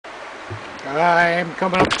I'm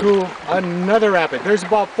coming up to another rapid. There's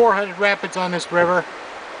about 400 rapids on this river.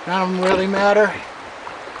 None of them really matter,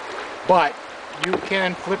 but you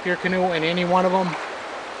can flip your canoe in any one of them.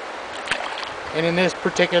 And in this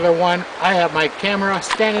particular one, I have my camera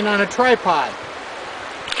standing on a tripod.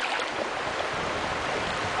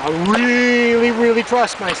 I really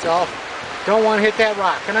trust myself. Don't want to hit that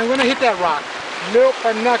rock, and I'm going to hit that rock. Nope,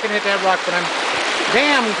 I'm not going to hit that rock, but I'm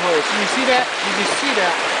damn close. You see that? You just see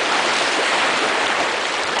that?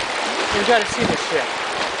 You got to see this shit.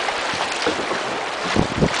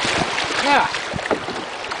 Yeah.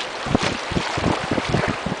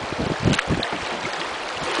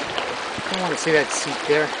 I want to see that seat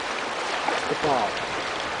there. Oh,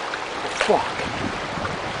 fuck.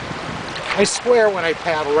 I swear when I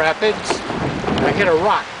paddle rapids, I hit a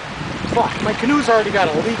rock. Fuck, my canoe's already got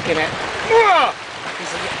a leak in it.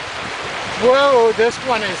 Whoa, this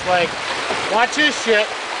one is like, watch this shit.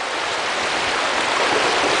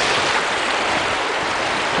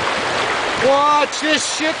 Watch this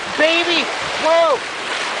shit, baby. Whoa,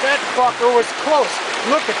 that fucker was close.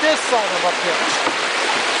 Look at this son of a bitch.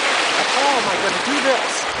 How am I going to do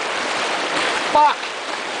this? Fuck!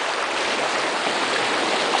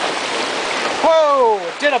 Whoa!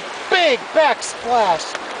 It did a big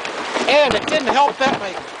backsplash. And it didn't help that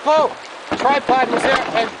my tripod was there.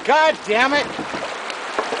 And god damn it!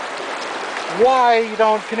 Why you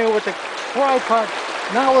don't canoe with the tripod?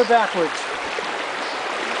 Now we're backwards.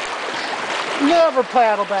 Never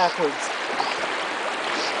paddle backwards.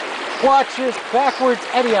 Watch this backwards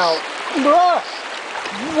eddy out.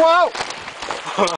 Whoa!